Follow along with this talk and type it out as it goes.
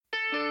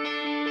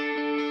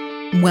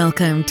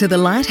Welcome to the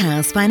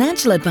Lighthouse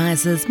Financial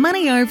Advisors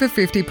Money Over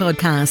 50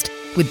 podcast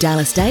with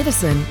Dallas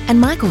Davison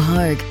and Michael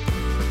Hogue.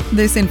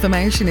 This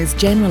information is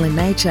general in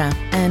nature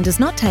and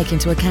does not take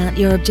into account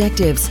your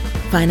objectives,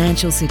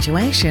 financial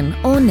situation,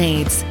 or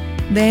needs.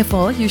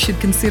 Therefore, you should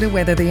consider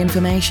whether the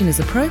information is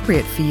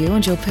appropriate for you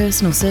and your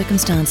personal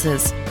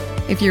circumstances.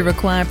 If you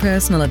require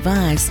personal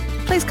advice,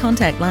 please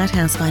contact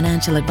Lighthouse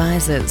Financial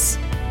Advisors.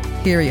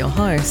 Here are your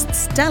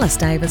hosts, Dallas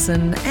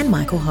Davison and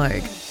Michael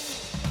Hogue.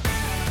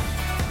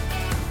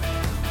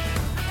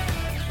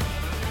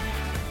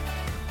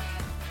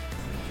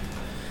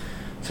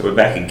 So we're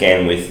back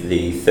again with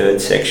the third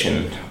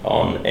section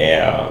on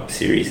our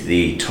series,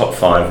 the top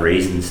 5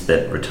 reasons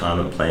that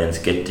retirement plans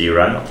get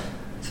derailed.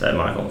 So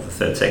Michael, the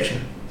third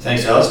section.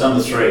 Thanks, Alice.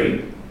 Number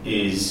 3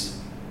 is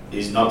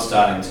not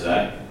starting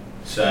today.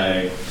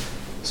 So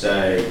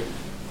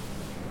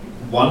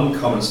one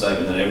common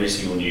statement that every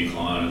single new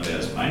client of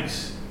ours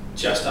makes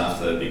just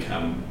after they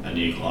become a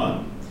new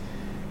client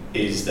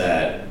is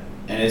that,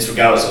 and it's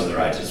regardless of their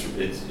age,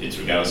 it's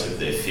regardless if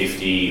they're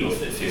 50 or if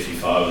they're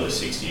 55 or they're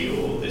 60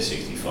 or they're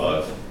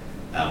 65,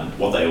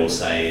 what they all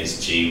say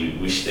is, gee, we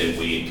wish that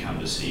we had come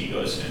to see you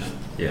guys sooner.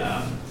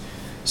 Yeah.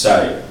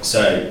 So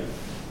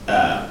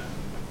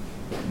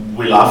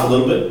we laugh a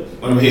little bit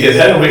when we hear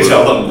that, and we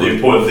tell them the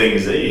important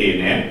things that you hear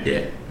now.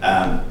 Yeah.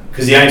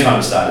 Because the only time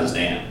to start is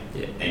now.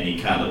 Yeah. And you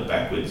can't look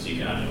backwards, you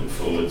can only look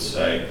forwards.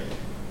 So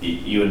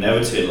you are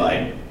never too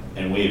late,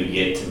 and we have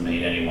yet to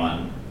meet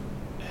anyone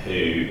who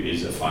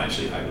is a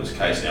financially hopeless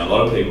case. Now, a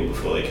lot of people,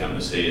 before they come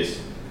to see us,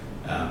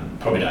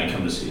 probably don't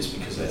come to see us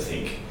because they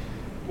think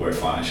we're a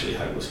financially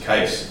hopeless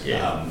case.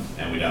 Yeah.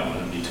 And we don't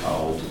want to be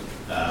told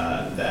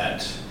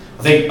that.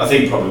 I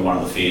think probably one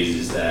of the fears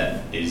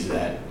is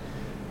that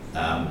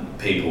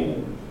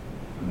people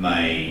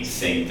may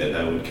think that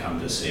they would come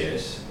to see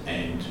us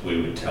and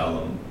we would tell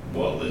them,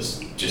 well,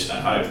 there's just no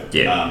hope.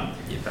 Yeah.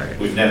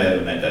 We've never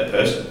ever met that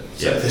person.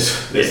 So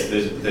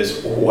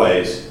there's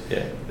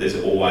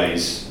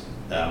always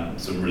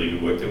some really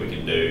good work that we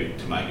can do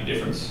to make a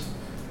difference.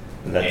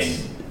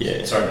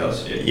 Sorry,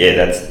 Alice.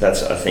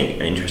 That's I think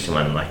an interesting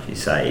one, like you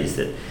say, is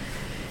that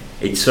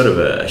it's sort of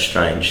a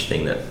strange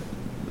thing that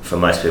for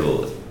most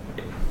people,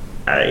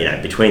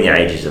 between the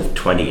ages of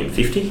 20 and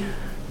 50,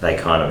 they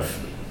kind of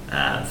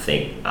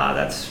think,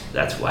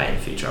 that's way in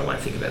the future. I won't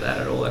think about that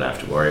at all. I don't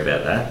have to worry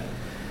about that.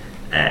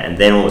 And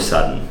then all of a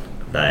sudden,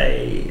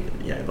 they,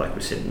 like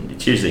we said,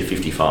 it's usually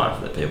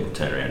 55 that people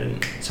turn around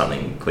and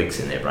something clicks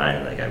in their brain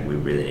and they go, we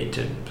really need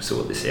to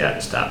sort this out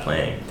and start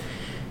planning.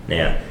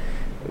 Now,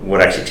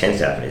 what actually tends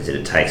to happen is that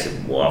it takes a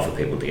while for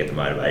people to get the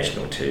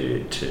motivation or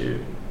to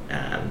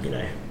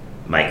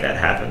make that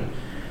happen.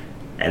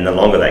 And the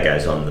longer that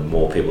goes on, the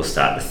more people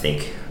start to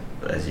think,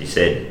 as you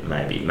said,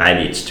 maybe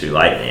it's too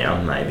late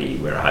now, maybe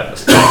we're a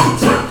hopeless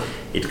case. So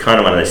it's kind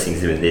of one of those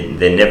things that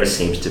there never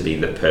seems to be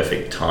the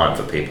perfect time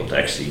for people to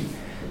actually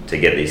to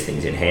get these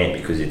things in hand,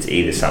 because it's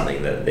either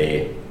something that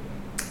they're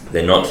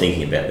not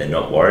thinking about, they're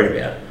not worried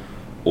about,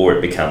 or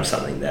it becomes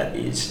something that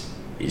is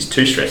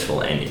too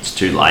stressful and it's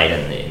too late,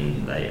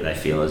 and they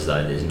feel as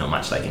though there's not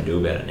much they can do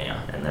about it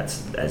now. And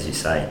that's, as you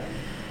say,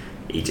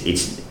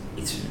 it's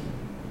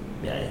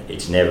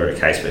never a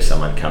case where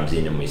someone comes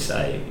in and we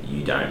say,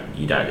 you don't,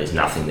 there's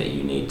nothing that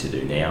you need to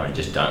do now and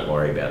just don't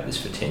worry about this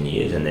for 10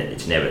 years. And then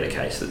it's never the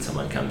case that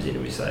someone comes in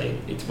and we say,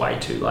 it's way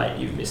too late,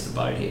 you've missed the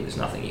boat here, there's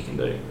nothing you can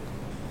do.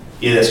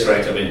 Yeah, that's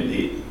correct. I mean,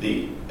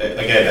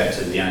 I go back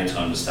to the only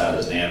time to start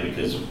is now,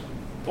 because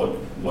what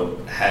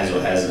has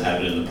or hasn't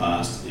happened in the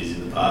past is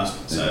in the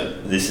past. So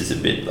this is a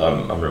bit,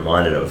 I'm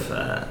reminded of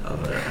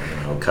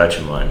an old coach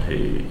of mine who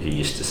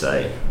used to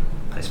say,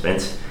 hey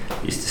Spence,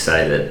 used to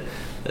say that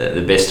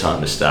the best time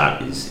to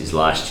start is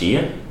last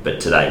year, but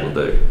today will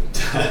do.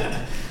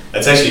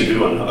 That's actually a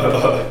good one.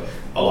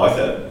 I like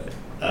that.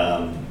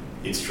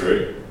 It's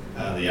true.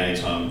 The only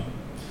time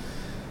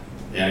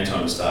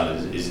to start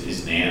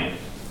is now.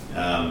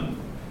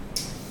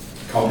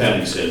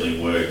 Compounding certainly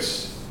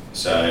works.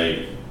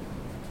 So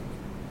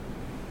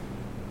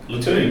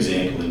look at an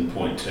example in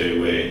point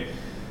 2 where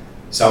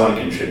someone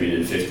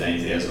contributed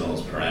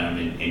 $15,000 per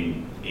annum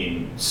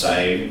in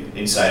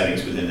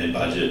savings within their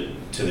budget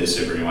to their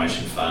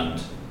superannuation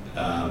fund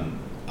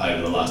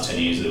over the last 10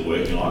 years of their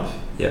working life.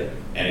 Yep.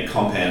 And it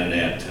compounded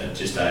out to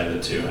just over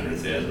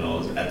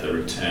 $200,000 at the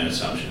return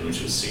assumption,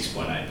 which was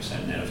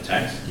 6.8% net of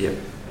tax. Yep.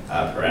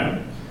 Per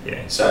annum.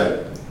 Yeah.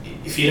 So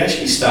if you'd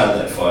actually started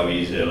that 5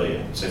 years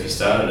earlier, so if you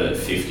started at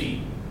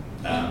 50,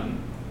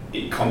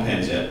 it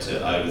compounds out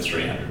to over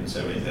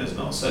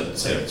 $370,000.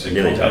 So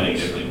compounding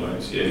definitely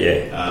works.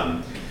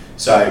 Yeah.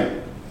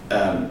 So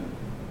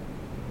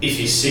if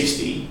you're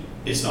 60,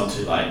 it's not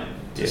too late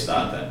to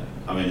start that.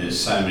 I mean, there's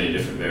so many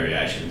different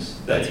variations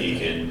that you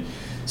can.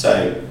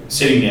 So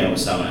sitting down with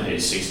someone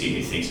who's 60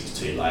 who thinks it's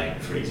too late,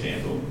 for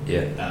example.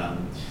 Yeah.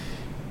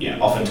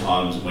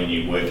 Oftentimes when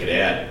you work it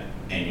out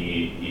and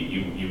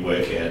you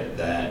work out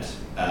that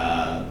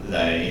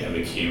they have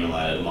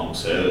accumulated long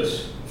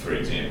service, for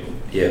example.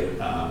 Yeah.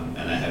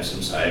 And they have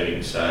some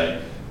savings.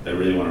 So they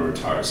really want to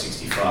retire at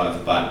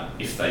 65, but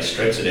if they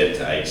stretch it out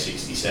to age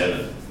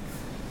 67,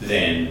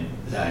 then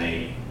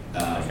they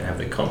can have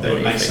the they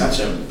compounding make effect.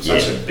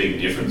 such a big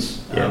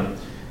difference. Yeah.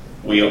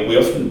 We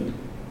often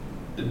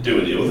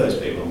do a deal with those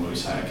people and we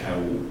say, okay,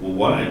 well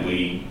why don't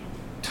you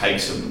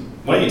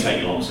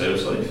take your long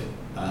service leave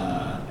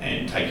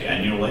and take your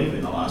annual leave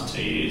in the last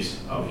 2 years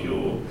of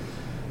your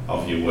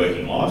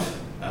working life.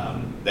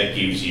 That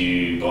gives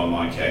you, by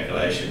my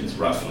calculations,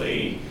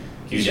 roughly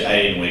gives you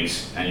 18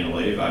 weeks annual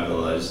leave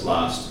over those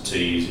last 2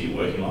 years of your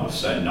working life,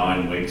 so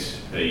 9 weeks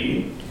per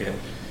year. Yeah.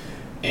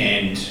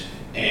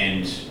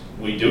 And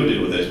we do a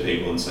deal with those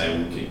people and say,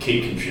 well,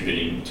 keep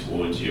contributing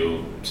towards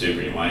your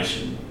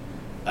superannuation.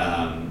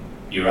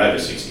 You're over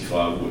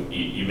 65,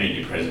 you meet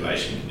your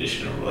preservation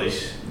condition of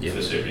release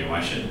for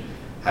superannuation.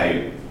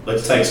 Hey,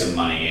 let's take some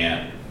money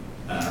out,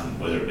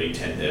 whether it be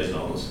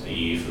 $10,000 a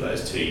year for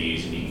those 2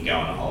 years, and you can go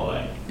on a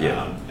holiday.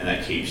 And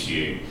that keeps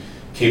you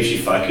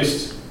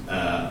focused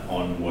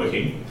on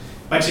working.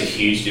 Makes a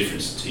huge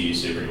difference to your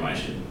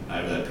superannuation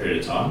over that period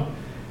of time,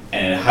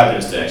 and it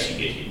happens to actually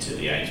get you to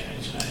the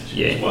pension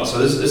age as well. So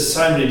there's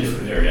so many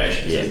different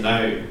variations. There's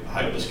no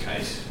hopeless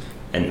case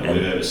that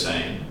we've ever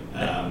seen.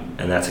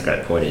 And that's a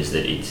great point, is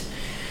that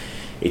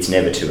it's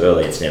never too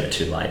early, it's never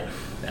too late.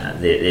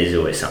 There's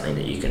always something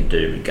that you can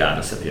do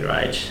regardless of your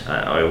age.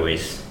 I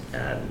always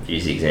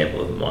use the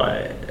example of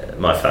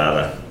my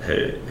father,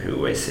 who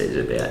always says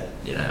about,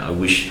 I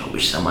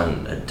wish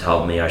someone had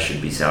told me I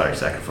should be salary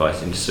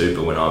sacrificed into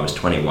super when I was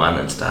 21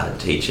 and started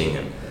teaching.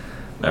 And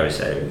they would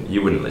say,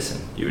 you wouldn't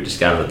listen. You would just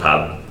go to the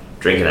pub,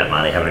 drinking that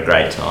money, having a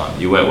great time.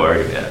 You weren't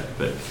worried about it.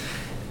 But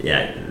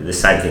the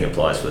same thing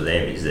applies for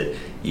them, is that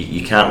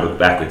you can't look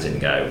backwards and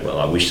go, well,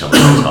 I wish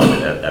someone had told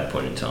me at that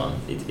point in time.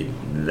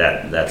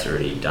 That's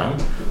already done.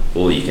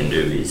 All you can do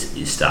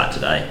is start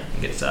today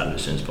and get started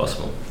as soon as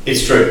possible.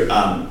 It's true,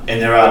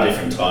 and there are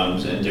different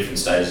times and different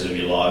stages of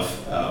your life.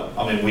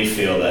 We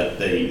feel that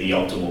the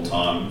optimal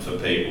time for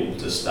people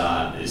to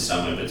start is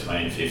somewhere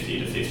between 50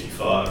 to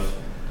 55.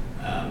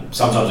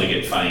 Sometimes I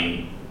get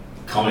funny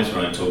comments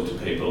when I talk to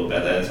people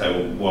about that and say,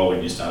 well, why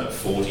wouldn't you start at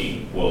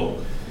 40? Well,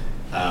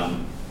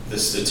 the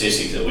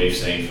statistics that we've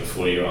seen for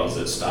 40-year-olds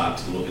that start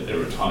to look at their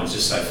retirement is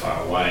just so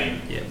far away.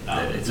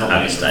 It's not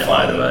hard to stay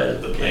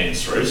motivated. The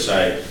plans through.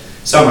 So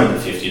somewhere in the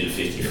 50 to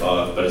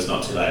 55, but it's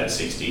not too late at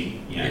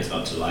 60. It's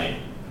not too late.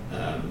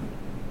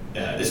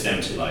 It's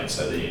never too late.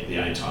 So the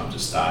only time to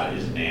start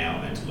is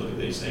now, and to look at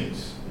these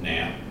things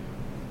now.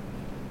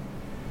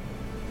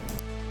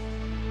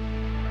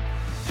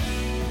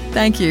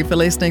 Thank you for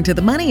listening to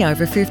the Money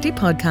Over 50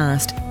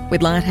 podcast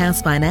with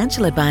Lighthouse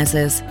Financial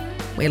Advisors.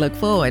 We look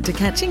forward to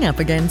catching up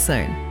again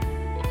soon.